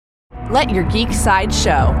Let your geek side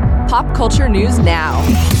show. Pop culture news now.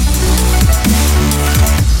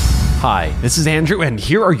 Hi, this is Andrew, and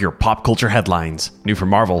here are your pop culture headlines. New from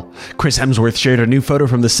Marvel. Chris Hemsworth shared a new photo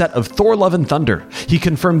from the set of Thor: Love and Thunder. He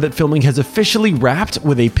confirmed that filming has officially wrapped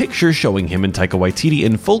with a picture showing him and Taika Waititi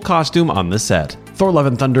in full costume on the set. Thor: Love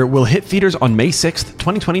and Thunder will hit theaters on May 6th,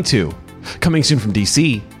 2022. Coming soon from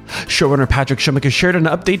DC. Showrunner Patrick Schumacher shared an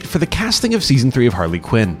update for the casting of Season 3 of Harley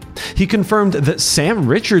Quinn. He confirmed that Sam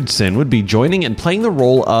Richardson would be joining and playing the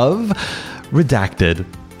role of Redacted.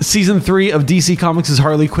 Season 3 of DC Comics'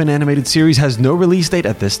 Harley Quinn animated series has no release date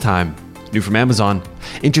at this time. New from Amazon.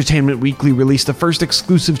 Entertainment Weekly released the first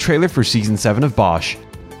exclusive trailer for Season 7 of Bosch.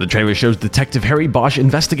 The trailer shows Detective Harry Bosch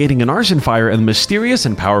investigating an arson fire and the mysterious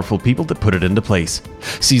and powerful people that put it into place.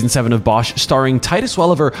 Season 7 of Bosch, starring Titus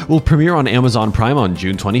Welliver, will premiere on Amazon Prime on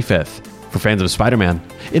June 25th. For fans of Spider-Man.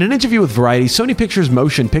 In an interview with Variety, Sony Pictures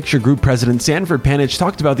Motion Picture Group President Sanford Panitch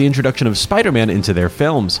talked about the introduction of Spider-Man into their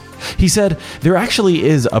films. He said, "There actually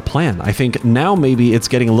is a plan. I think now maybe it's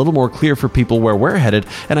getting a little more clear for people where we're headed,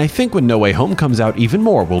 and I think when No Way Home comes out, even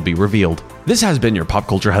more will be revealed." This has been your Pop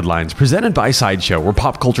Culture Headlines, presented by Sideshow, where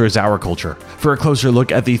pop culture is our culture. For a closer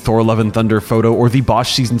look at the Thor: Love and Thunder photo or the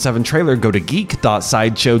Bosch Season 7 trailer, go to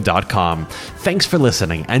geek.sideshow.com. Thanks for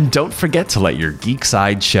listening, and don't forget to let your geek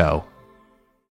side show.